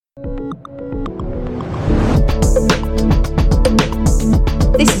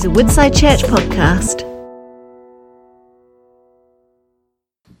is a Woodside Church podcast.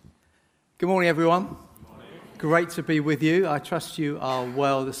 Good morning, everyone. Good morning. Great to be with you. I trust you are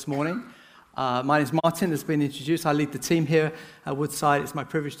well this morning. My name is Martin, as been introduced. I lead the team here at Woodside. It's my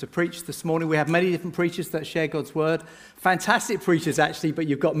privilege to preach this morning. We have many different preachers that share God's word. Fantastic preachers, actually, but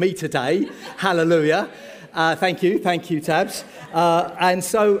you've got me today. Hallelujah. Thank you, Tabs. And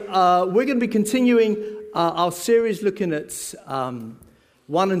so we're going to be continuing our series looking at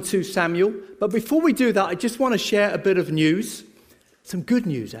 1 and 2 Samuel. But before we do that, I just want to share a bit of news. Some good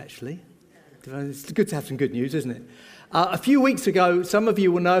news, actually. It's good to have some good news, isn't it? A few weeks ago, some of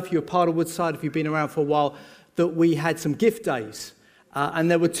you will know, if you're part of Woodside, if you've been around for a while, that we had some gift days. And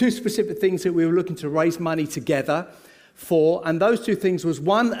there were two specific things that we were looking to raise money together for. And those two things was,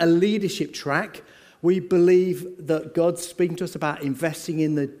 one, a leadership track. We believe that God's speaking to us about investing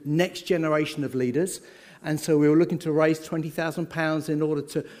in the next generation of leaders. And so we were looking to raise £20,000 in order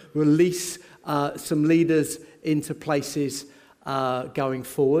to release some leaders into places going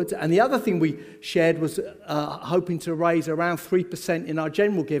forward. And the other thing we shared was hoping to raise around 3% in our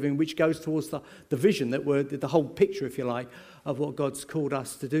general giving, which goes towards the vision, that we're the whole picture, if you like, of what God's called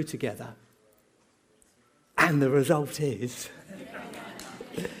us to do together. And the result is...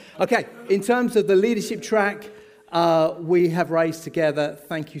 Okay, in terms of the leadership track, we have raised together,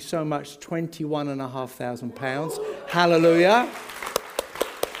 thank you so much, £21,500. Hallelujah.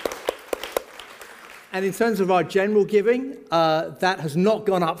 And in terms of our general giving, that has not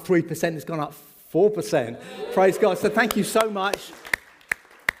gone up 3%, it's gone up 4%. Praise God. So thank you so much.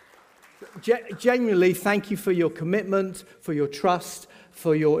 Genuinely, thank you for your commitment, for your trust,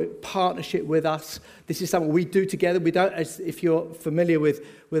 for your partnership with us. This is something we do together. We don't, if you're familiar with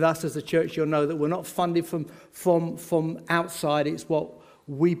us as a church, you'll know that we're not funded from outside. It's what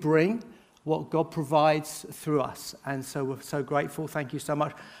we bring, what God provides through us. And so we're so grateful. Thank you so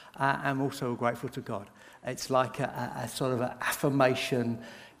much. I'm also grateful to God. It's like a sort of an affirmation.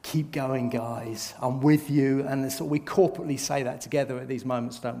 Keep going, guys. I'm with you. And so we corporately say that together at these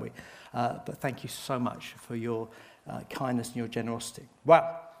moments, don't we? But thank you so much for your kindness and your generosity.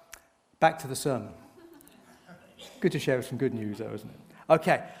 Well, back to the sermon. Good to share some good news, though, isn't it?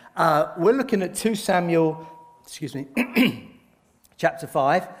 Okay, we're looking at 2 Samuel, chapter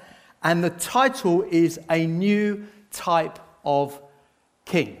 5. And the title is A New Type of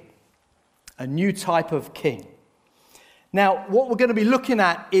King. A new type of king. Now, what we're going to be looking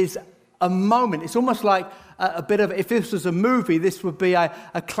at is a moment. It's almost like a bit of, if this was a movie, this would be a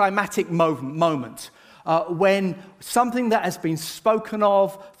climatic moment. When something that has been spoken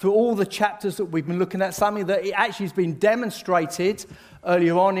of through all the chapters that we've been looking at, something that it actually has been demonstrated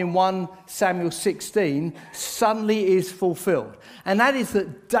earlier on in 1 Samuel 16, suddenly is fulfilled. And that is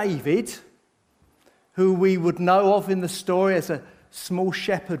that David, who we would know of in the story as a small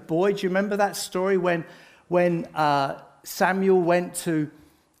shepherd boy. Do you remember that story when Samuel went to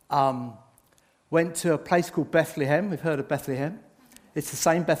a place called Bethlehem? We've heard of Bethlehem. It's the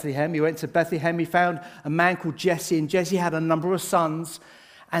same Bethlehem. He went to Bethlehem. He found a man called Jesse, and Jesse had a number of sons.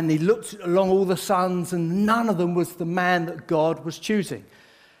 And he looked along all the sons, and none of them was the man that God was choosing.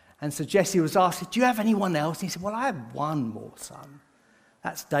 And so Jesse was asked, do you have anyone else? And he said, well, I have one more son.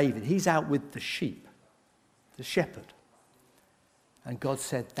 That's David. He's out with the sheep, the shepherd. And God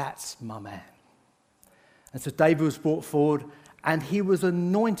said, that's my man. And so David was brought forward, and he was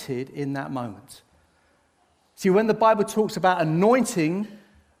anointed in that moment. See, when the Bible talks about anointing,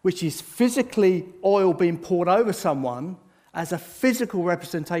 which is physically oil being poured over someone, as a physical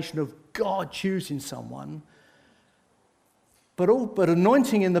representation of God choosing someone, but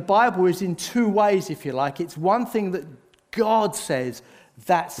anointing in the Bible is in two ways, if you like. It's one thing that God says,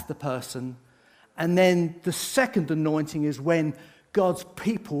 that's the person. And then the second anointing is when God's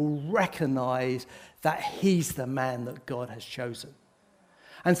people recognize that he's the man that God has chosen.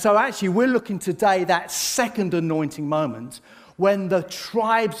 And so actually we're looking today that second anointing moment when the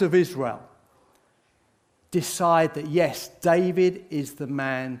tribes of Israel decide that yes, David is the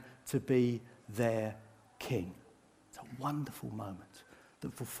man to be their king. It's a wonderful moment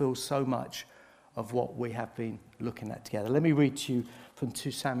that fulfills so much of what we have been looking at together. Let me read to you from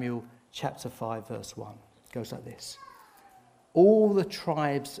 2 Samuel chapter 5 verse 1. It goes like this. All the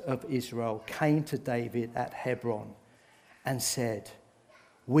tribes of Israel came to David at Hebron and said,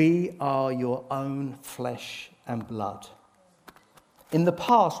 we are your own flesh and blood. In the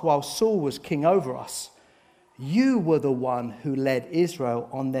past, while Saul was king over us, you were the one who led Israel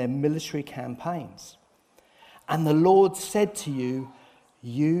on their military campaigns. And the Lord said to you,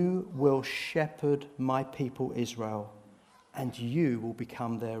 you will shepherd my people Israel, and you will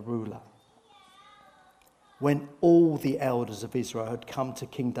become their ruler. when all the elders of Israel had come to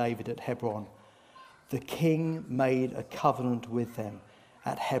King David at Hebron, the king made a covenant with them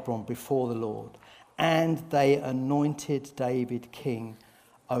at Hebron before the Lord, and they anointed David king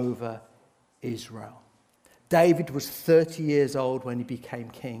over Israel. David was 30 years old when he became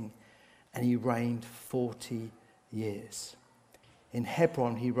king, and he reigned 40 years. In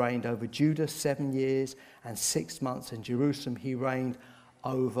Hebron, he reigned over Judah 7 years and 6 months. In Jerusalem, he reigned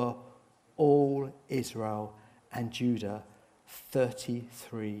over all Israel and Judah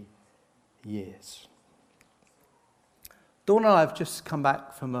 33 years. Dawn and I have just come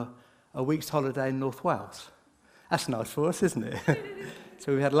back from a week's holiday in North Wales. That's nice for us, isn't it?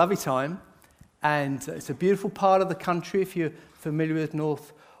 So we had a lovely time, and it's a beautiful part of the country if you're familiar with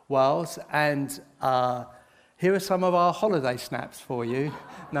North Wales. And here are some of our holiday snaps for you.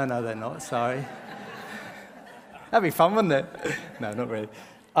 No, they're not, sorry. That'd be fun, wouldn't it? No, not really.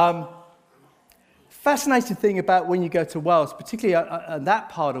 Fascinating thing about when you go to Wales, particularly that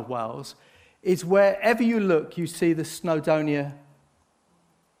part of Wales, is wherever you look, you see the Snowdonia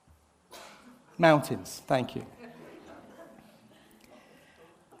Mountains. Thank you.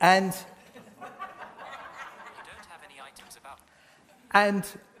 And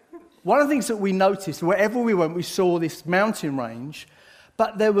one of the things that we noticed, wherever we went, we saw this mountain range,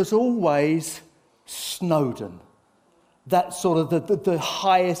 but there was always Snowdon. That's sort of the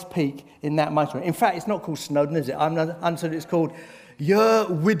highest peak in that mountain range. In fact, it's not called Snowdon, is it? I'm told it's called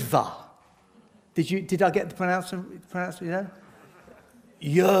Yrwydva. Did I get the pronunciation?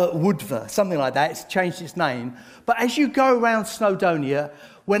 Yrwydva, something like that. It's changed its name. But as you go around Snowdonia,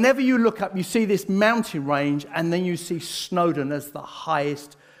 whenever you look up, you see this mountain range, and then you see Snowdon as the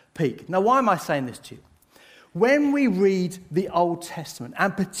highest peak. Now, why am I saying this to you? When we read the Old Testament,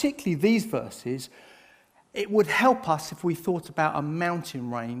 and particularly these verses, it would help us if we thought about a mountain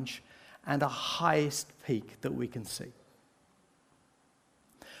range and a highest peak that we can see.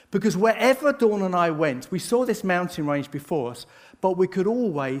 Because wherever Dawn and I went, we saw this mountain range before us, but we could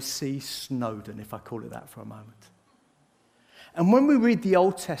always see Snowdon, if I call it that for a moment. And when we read the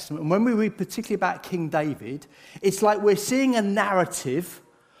Old Testament, and when we read particularly about King David, it's like we're seeing a narrative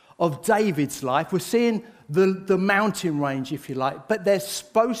of David's life. We're seeing the mountain range, if you like, but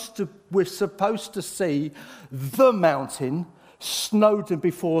we're supposed to see the mountain, Snowdon,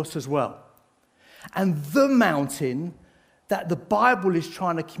 before us as well. And the mountain that the Bible is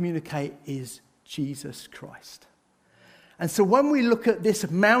trying to communicate is Jesus Christ. And so when we look at this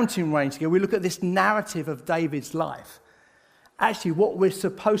mountain range here, we look at this narrative of David's life, actually what we're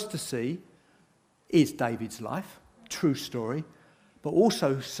supposed to see is David's life, true story, but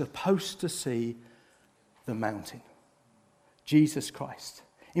also supposed to see the mountain, Jesus Christ.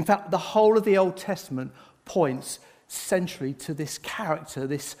 In fact, the whole of the Old Testament points centrally to this character,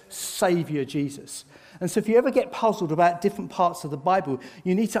 this Saviour Jesus. And so if you ever get puzzled about different parts of the Bible,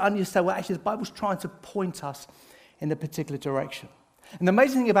 you need to understand, well, actually the Bible's trying to point us in a particular direction. And the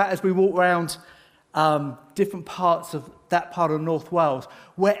amazing thing about as we walk around different parts of that part of North Wales,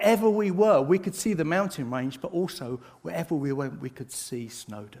 wherever we were, we could see the mountain range, but also wherever we went, we could see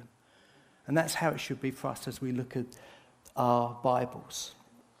Snowdon. And that's how it should be for us as we look at our Bibles.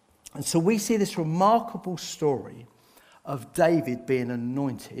 And so we see this remarkable story of David being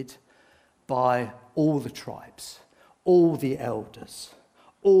anointed by all the tribes, all the elders,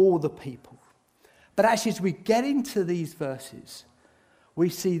 all the people. But actually, as we get into these verses, we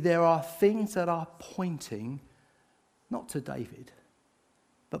see there are things that are pointing not to David,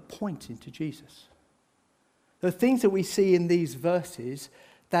 but pointing to Jesus. The things that we see in these verses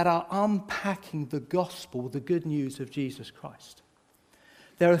that are unpacking the gospel, the good news of Jesus Christ.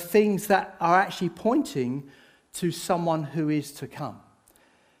 There are things that are actually pointing to someone who is to come.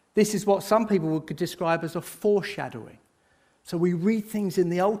 This is what some people could describe as a foreshadowing. So we read things in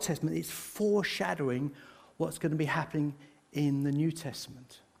the Old Testament, it's foreshadowing what's going to be happening in the New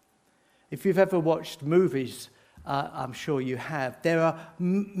Testament. If you've ever watched movies, I'm sure you have, there are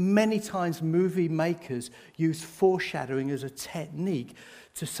many times movie makers use foreshadowing as a technique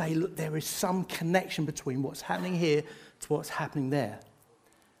to say, look, there is some connection between what's happening here to what's happening there.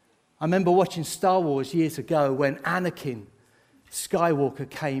 I remember watching Star Wars years ago when Anakin Skywalker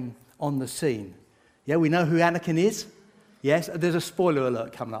came on the scene. Yeah, we know who Anakin is? Yes, there's a spoiler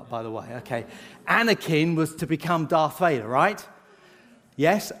alert coming up, by the way. Okay, Anakin was to become Darth Vader, right?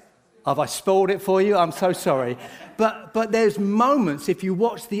 Yes? Have I spoiled it for you? I'm so sorry. But there's moments, if you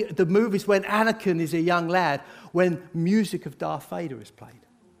watch the movies when Anakin is a young lad, when music of Darth Vader is played.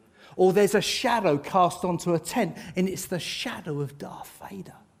 Or there's a shadow cast onto a tent, and it's the shadow of Darth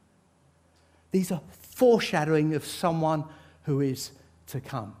Vader. These are foreshadowing of someone who is to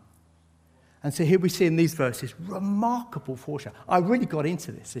come. And so here we see in these verses, remarkable foreshadowing. I really got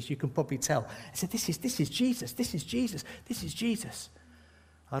into this, as you can probably tell. I said, this is Jesus, this is Jesus, this is Jesus.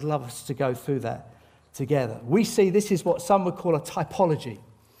 I'd love us to go through that together. We see this is what some would call a typology.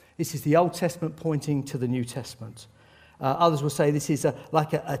 This is the Old Testament pointing to the New Testament. Others will say this is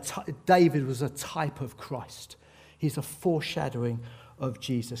David was a type of Christ. He's a foreshadowing of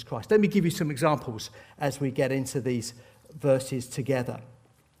Jesus Christ. Let me give you some examples as we get into these verses together.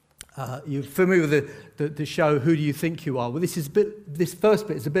 You're familiar with the show Who Do You Think You Are? Well, this first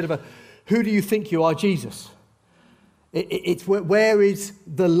bit is a bit of a who do you think you are, Jesus? It's where is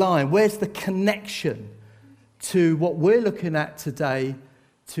the line? Where's the connection to what we're looking at today,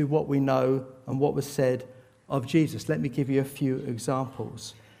 to what we know and what was said of Jesus? Let me give you a few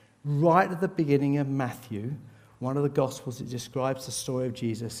examples. Right at the beginning of Matthew, one of the Gospels that describes the story of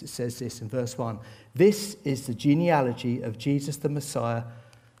Jesus, it says this in verse 1. This is the genealogy of Jesus the Messiah,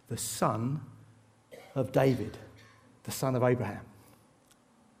 the son of David, the son of Abraham.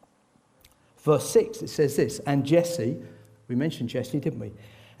 Verse 6, it says this, and Jesse, we mentioned Jesse, didn't we?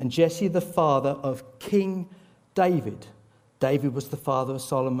 And Jesse, the father of King David. David was the father of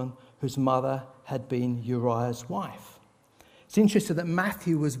Solomon, whose mother had been Uriah's wife. It's interesting that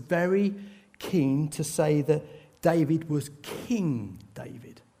Matthew was very keen to say that David was King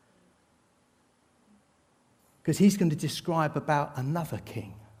David, because he's going to describe about another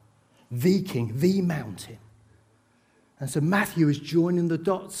king, the mountain. And so Matthew is joining the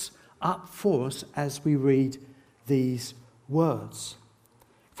dots up for us as we read these words.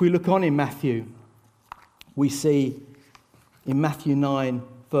 If we look on in Matthew, we see in Matthew 9,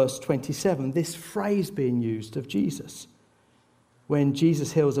 verse 27, this phrase being used of Jesus. When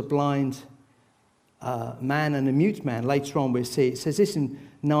Jesus heals a blind man and a mute man, later on we'll see, it says this in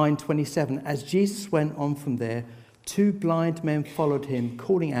 9:27, as Jesus went on from there, 2 blind men followed him,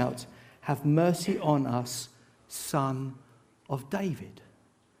 calling out, have mercy on us, Son of David.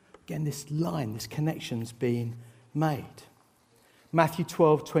 Again, this line, this connection's being made. Matthew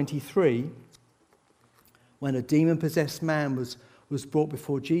 12:23, when a demon-possessed man was brought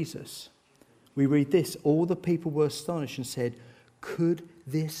before Jesus, we read this, all the people were astonished and said, could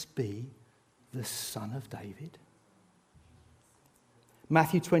this be the Son of David?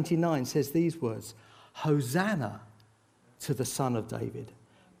 Matthew 29 says these words, Hosanna to the Son of David.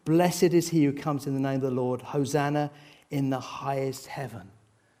 Blessed is he who comes in the name of the Lord. Hosanna in the highest heaven.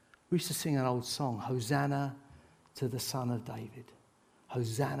 We used to sing an old song, Hosanna to the Son of David.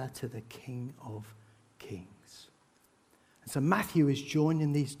 Hosanna to the King of Kings. And so Matthew is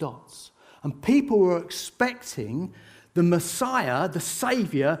joining these dots. And people were expecting the Messiah, the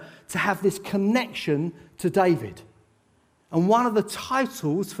Saviour, to have this connection to David. And one of the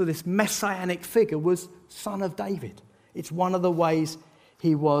titles for this messianic figure was Son of David. It's one of the ways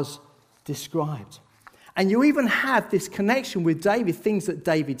he was described. And you even have this connection with David, things that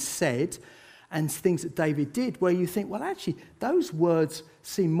David said and things that David did, where you think, well, actually, those words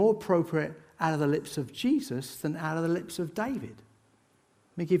seem more appropriate out of the lips of Jesus than out of the lips of David.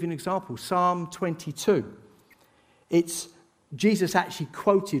 Let me give you an example. Psalm 22. It's Jesus actually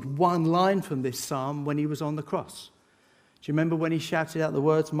quoted one line from this psalm when he was on the cross. Do you remember when he shouted out the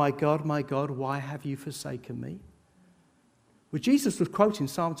words, my God, why have you forsaken me? Well, Jesus was quoting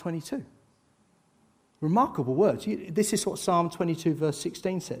Psalm 22. Remarkable words. This is what Psalm 22 verse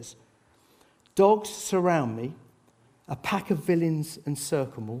 16 says. Dogs surround me, a pack of villains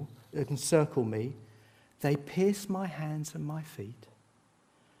encircle me. They pierce my hands and my feet.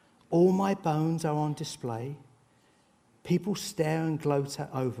 All my bones are on display. People stare and gloat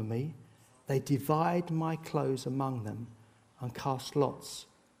over me. They divide my clothes among them and cast lots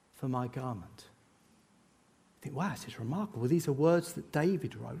for my garment. I think, wow, this is remarkable. These are words that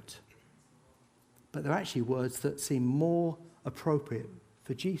David wrote, but they're actually words that seem more appropriate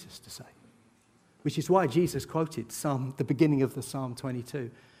for Jesus to say, which is why Jesus quoted the beginning of the Psalm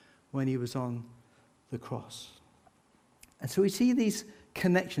 22 when he was on the cross. And so we see these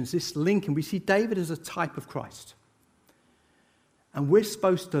connections, this link, and we see David as a type of Christ. And we're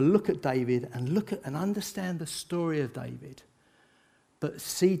supposed to look at David and look at and understand the story of David, but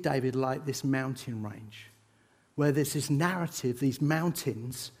see David like this mountain range, where there's this narrative, these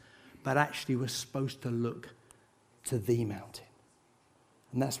mountains, but actually we're supposed to look to the mountain.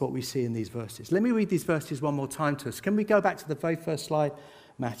 And that's what we see in these verses. Let me read these verses one more time to us. Can we go back to the very first slide,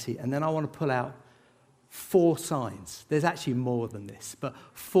 Matty? And then I want to pull out 4 signs. There's actually more than this, but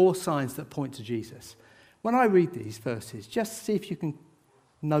 4 signs that point to Jesus. When I read these verses, just see if you can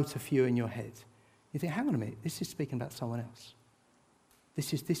note a few in your head. You think, hang on a minute, this is speaking about someone else.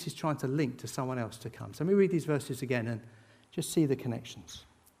 This is trying to link to someone else to come. So let me read these verses again and just see the connections.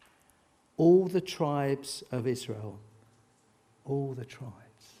 all the tribes of Israel, all the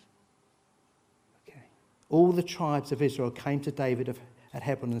tribes. Okay. All the tribes of Israel came to David at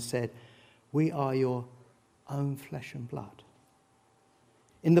Hebron and said, "We are your own flesh and blood.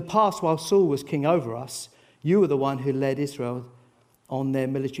 In the past, while Saul was king over us, you were the one who led Israel on their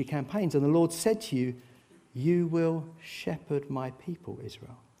military campaigns. And the Lord said to you, you will shepherd my people,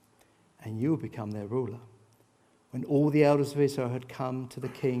 Israel, and you will become their ruler." When all the elders of Israel had come to the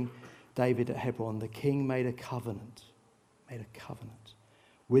king David at Hebron, the king made a covenant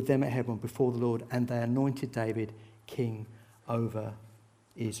with them at Hebron before the Lord, and they anointed David king over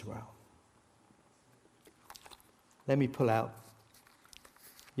Israel. Let me pull out.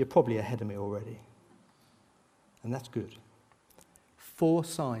 You're probably ahead of me already, and that's good. 4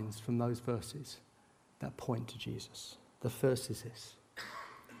 signs from those verses that point to Jesus. The first is this: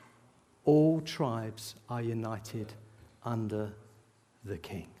 all tribes are united under the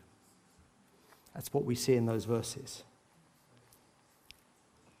King. That's what we see in those verses.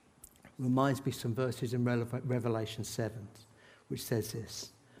 Reminds me some verses in Revelation 7, which says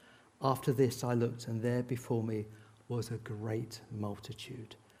this: "After this I looked, and there before me was a great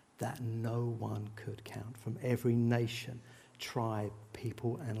multitude that no one could count, from every nation, tribe,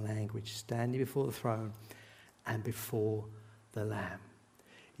 people, and language, standing before the throne and before the Lamb."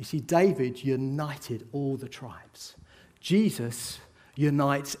 You see, David united all the tribes. Jesus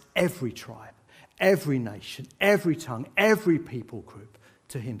unites every tribe, every nation, every tongue, every people group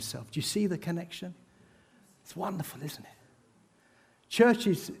to himself. Do you see the connection? It's wonderful, isn't it?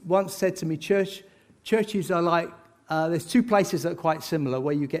 Churches once said to me, churches are like, there's 2 places that are quite similar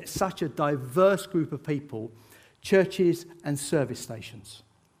where you get such a diverse group of people: churches and service stations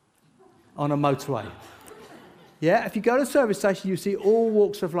on a motorway. Yeah, if you go to a service station, you see all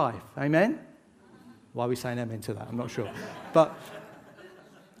walks of life. Amen? Why are we saying amen to that? I'm not sure. But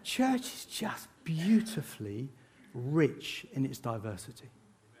church is just beautifully rich in its diversity.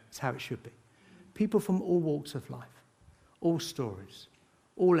 It's how it should be. People from all walks of life, all stories,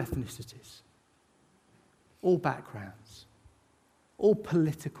 all ethnicities, all backgrounds, all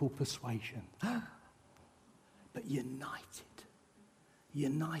political persuasion, but united.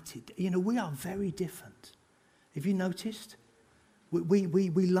 You know, we are very different. Have you noticed? We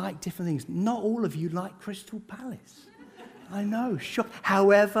like different things. Not all of you like Crystal Palace. I know.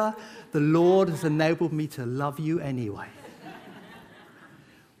 However, the Lord has enabled me to love you anyway.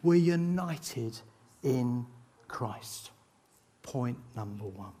 We're united in Christ. Point number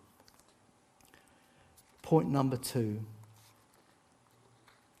 1. Point number 2.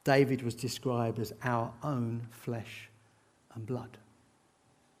 David was described as our own flesh and blood.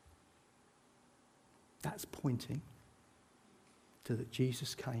 That's pointing to that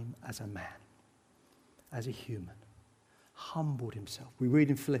Jesus came as a man, as a human, humbled himself. We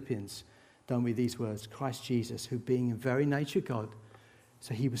read in Philippians, don't we, these words: "Christ Jesus, who being in very nature God,"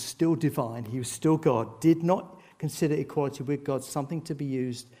 so he was still divine, he was still God, "did not consider equality with God something to be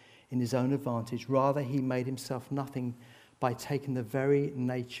used in his own advantage. Rather, he made himself nothing by taking the very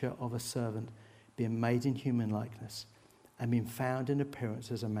nature of a servant, being made in human likeness, and being found in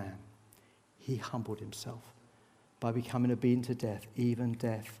appearance as a man. He humbled himself by becoming obedient to death, even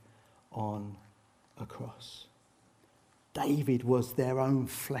death on a cross." David was their own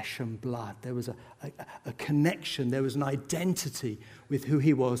flesh and blood. There was a connection. There was an identity with who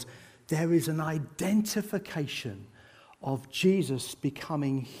he was. There is an identification of Jesus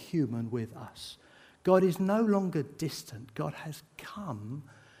becoming human with us. God is no longer distant. God has come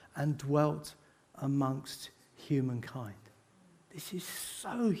and dwelt amongst humankind. This is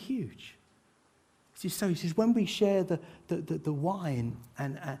so huge. So he says, when we share the wine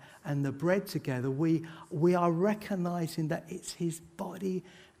and the bread together, we are recognizing that it's his body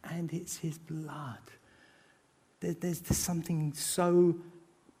and it's his blood. There's something so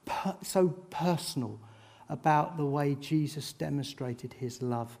personal about the way Jesus demonstrated his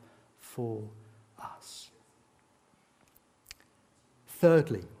love for us.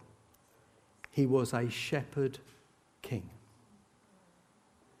 Thirdly, he was a shepherd king.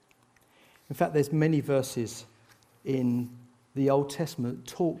 In fact, there's many verses in the Old Testament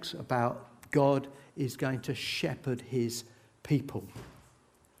that talks about God is going to shepherd his people.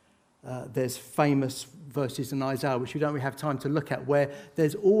 There's famous verses in Isaiah, which we don't really have time to look at, where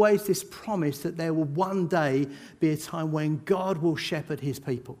there's always this promise that there will one day be a time when God will shepherd his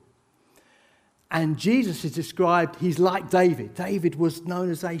people. And Jesus is described, he's like David. David was known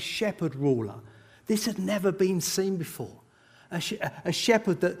as a shepherd ruler. This had never been seen before. A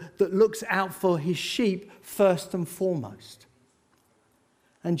shepherd that looks out for his sheep first and foremost.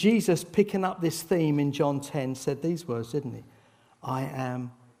 And Jesus, picking up this theme in John 10, said these words, didn't he? "I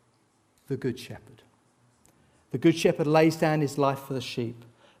am the good shepherd. The good shepherd lays down his life for the sheep.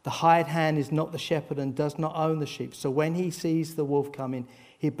 The hired hand is not the shepherd and does not own the sheep. So when he sees the wolf coming,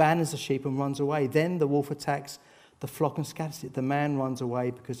 he abandons the sheep and runs away. Then the wolf attacks the flock and scatters it. The man runs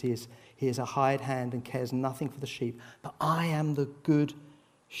away because he is a hired hand and cares nothing for the sheep. But I am the good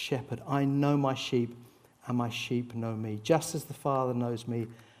shepherd. I know my sheep, and my sheep know me, just as the Father knows me,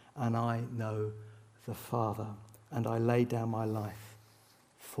 and I know the Father. And I lay down my life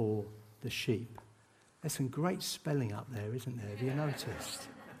for the sheep. There's some great spelling up there, isn't there? Have you noticed?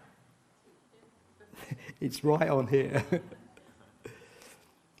 It's right on here.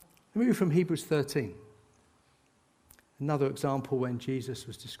 Moving from Hebrews 13. Another example when Jesus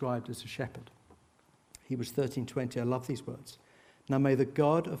was described as a shepherd. Hebrews 13:20. I love these words. Now may the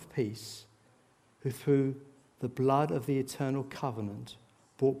God of peace, who through the blood of the eternal covenant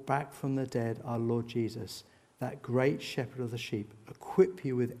brought back from the dead our Lord Jesus, that great shepherd of the sheep, equip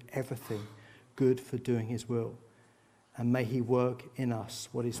you with everything good for doing his will. And may he work in us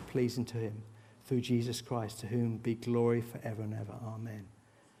what is pleasing to him through Jesus Christ, to whom be glory forever and ever. Amen.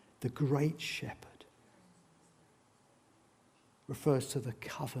 The great shepherd refers to the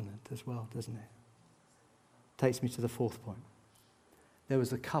covenant as well, doesn't it? Takes me to the fourth point. There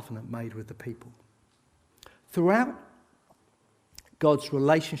was a covenant made with the people. Throughout God's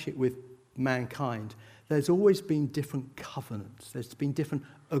relationship with mankind, there's always been different covenants. There's been different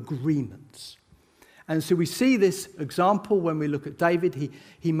agreements. And so we see this example when we look at David.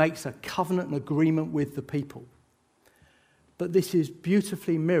 He makes a covenant and agreement with the people. But this is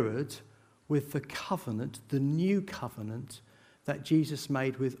beautifully mirrored with the covenant, the new covenant that Jesus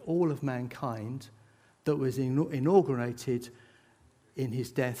made with all of mankind, that was inaugurated in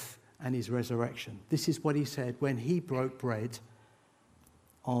his death and his resurrection. This is what he said when he broke bread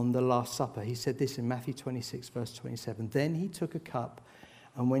on the Last Supper. He said this in Matthew 26, verse 27. Then he took a cup,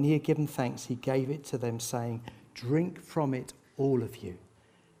 and when he had given thanks, he gave it to them, saying, drink from it, all of you.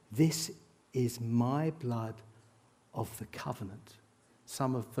 This is my blood of the covenant.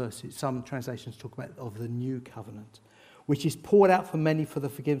 Some translations talk about of the new covenant, which is poured out for many for the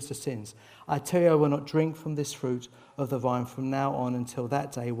forgiveness of sins. I tell you, I will not drink from this fruit of the vine from now on until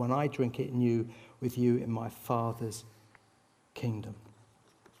that day when I drink it new with you in my Father's kingdom.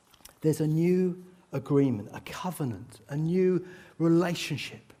 There's a new agreement, a covenant, a new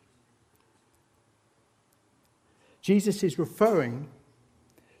relationship. Jesus is referring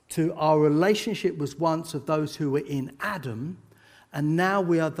to our relationship was once of those who were in Adam, and now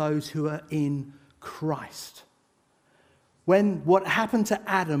we are those who are in Christ. When what happened to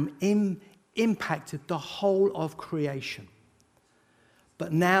Adam impacted the whole of creation.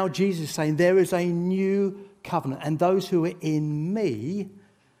 But now Jesus is saying there is a new covenant, and those who are in me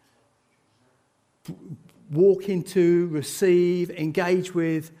walk into, receive, engage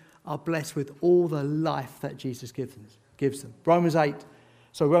with, are blessed with all the life that Jesus gives them.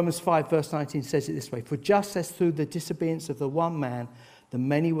 Romans 5 verse 19 says it this way: for just as through the disobedience of the one man the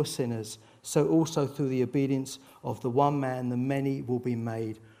many were sinners, so also through the obedience of the one man the many will be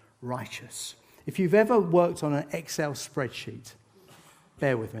made righteous. If you've ever worked on an Excel spreadsheet,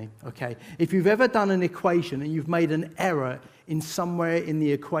 bear with me, okay? If you've ever done an equation and you've made an error in somewhere in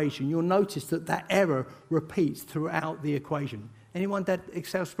the equation, you'll notice that that error repeats throughout the equation. Anyone done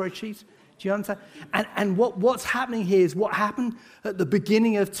Excel spreadsheets? Do you understand? And what's happening here is what happened at the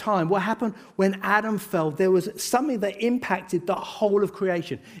beginning of time. What happened when Adam fell? There was something that impacted the whole of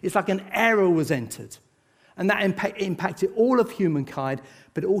creation. It's like an error was entered. And that impacted all of humankind,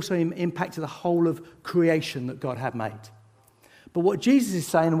 but also impacted the whole of creation that God had made. But what Jesus is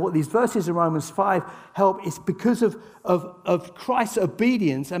saying, and what these verses in Romans 5 help, is because of Christ's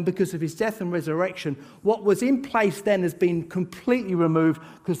obedience and because of his death and resurrection, what was in place then has been completely removed,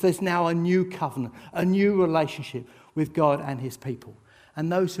 because there's now a new covenant, a new relationship with God and his people. And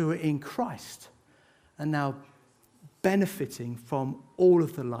those who are in Christ are now benefiting from all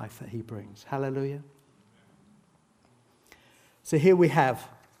of the life that he brings. Hallelujah. So here we have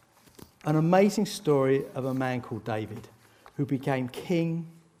an amazing story of a man called David, who became king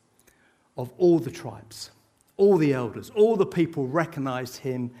of all the tribes, all the elders, all the people recognized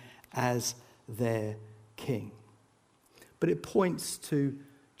him as their king. But it points to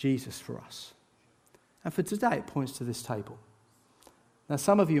Jesus for us. And for today, it points to this table. Now,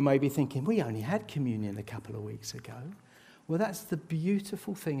 some of you may be thinking, we only had communion a couple of weeks ago. Well, that's the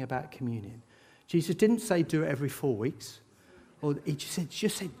beautiful thing about communion. Jesus didn't say do it every 4 weeks. Or he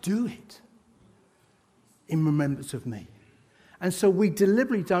just said do it in remembrance of me. And so we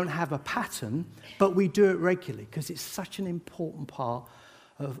deliberately don't have a pattern, but we do it regularly because it's such an important part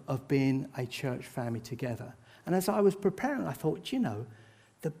of being a church family together. And as I was preparing, I thought,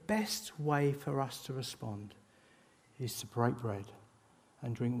 the best way for us to respond is to break bread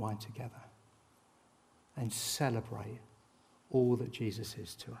and drink wine together and celebrate all that Jesus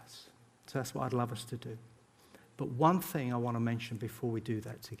is to us. So that's what I'd love us to do. But one thing I want to mention before we do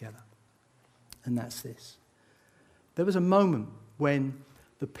that together, and that's this. There was a moment when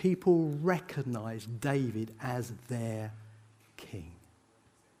the people recognized David as their king.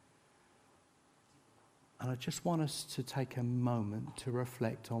 And I just want us to take a moment to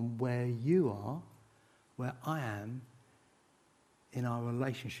reflect on where you are, where I am, in our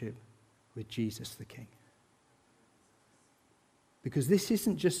relationship with Jesus the King. Because this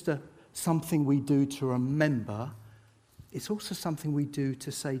isn't just something we do to remember, it's also something we do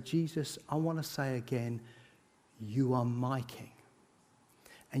to say, Jesus, I want to say again, you are my King,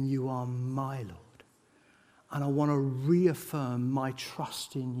 and you are my Lord. And I want to reaffirm my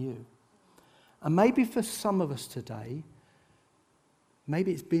trust in you. And maybe for some of us today,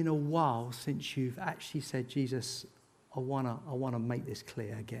 maybe it's been a while since you've actually said, Jesus, I want to make this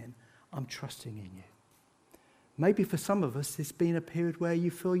clear again. I'm trusting in you. Maybe for some of us, it's been a period where you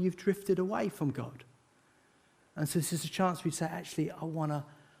feel you've drifted away from God. And so this is a chance we say, actually, I want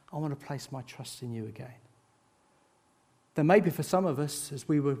to place my trust in you again. Then maybe for some of us, as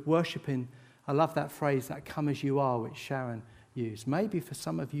we were worshipping, I love that phrase, that come as you are, which Sharon used. Maybe for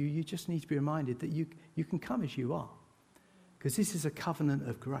some of you, you just need to be reminded that you can come as you are. Because this is a covenant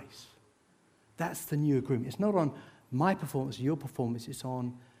of grace. That's the new agreement. It's not on my performance or your performance. It's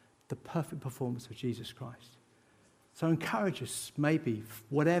on the perfect performance of Jesus Christ. So encourage us, maybe,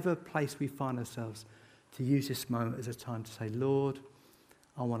 whatever place we find ourselves, to use this moment as a time to say, Lord,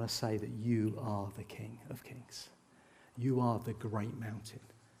 I want to say that you are the King of Kings. You are the great mountain.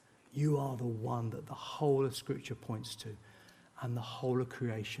 You are the one that the whole of Scripture points to and the whole of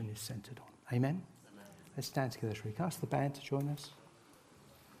creation is centered on. Amen? Amen. Let's stand together. Shall we ask the band to join us?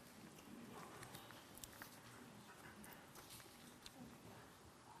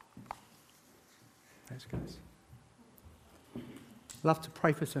 Thanks, guys. I'd love to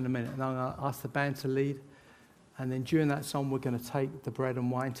pray for us in a minute, and I'm going to ask the band to lead. And then during that song, we're going to take the bread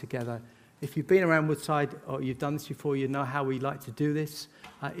and wine together. If you've been around Woodside or you've done this before, you know how we like to do this.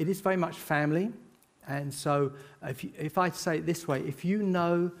 It is very much family. And so if I say it this way, if you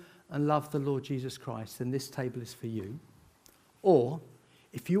know and love the Lord Jesus Christ, then this table is for you. Or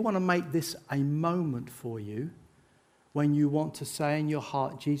if you want to make this a moment for you, when you want to say in your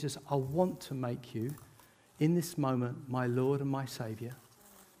heart, Jesus, I want to make you, in this moment, my Lord and my Saviour.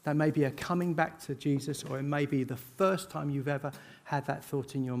 That may be a coming back to Jesus, or it may be the first time you've ever had that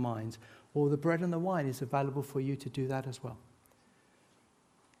thought in your mind. Or the bread and the wine is available for you to do that as well.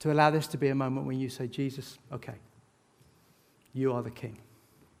 To allow this to be a moment when you say, Jesus, okay, you are the King.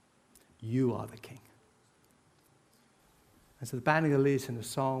 You are the King. And so the band are going to lead us in a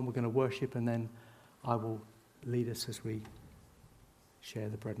song. We're going to worship, and then I will lead us as we share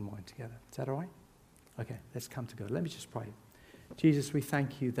the bread and wine together. Is that all right? Okay, let's come together. Let me just pray. Jesus, we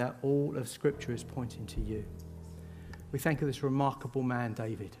thank you that all of Scripture is pointing to you. We thank you for this remarkable man,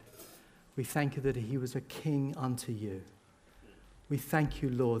 David. We thank you that he was a king unto you. We thank you,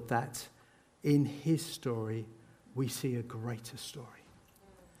 Lord, that in his story, we see a greater story.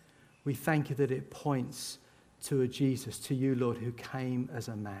 We thank you that it points to a Jesus, to you, Lord, who came as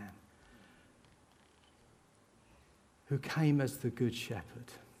a man, who came as the good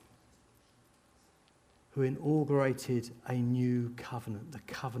shepherd, who inaugurated a new covenant, the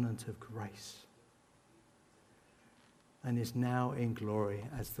covenant of grace, and is now in glory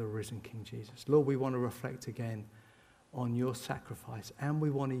as the risen King Jesus. Lord, we want to reflect again on your sacrifice, and we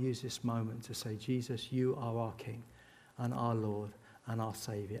want to use this moment to say, Jesus, you are our King and our Lord and our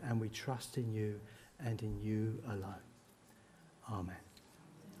Saviour, and we trust in you and in you alone. Amen.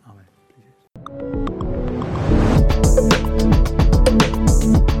 Amen.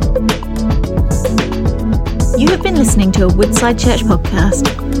 You have been listening to a Woodside Church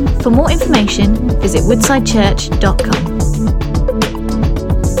podcast. For more information, visit woodsidechurch.com.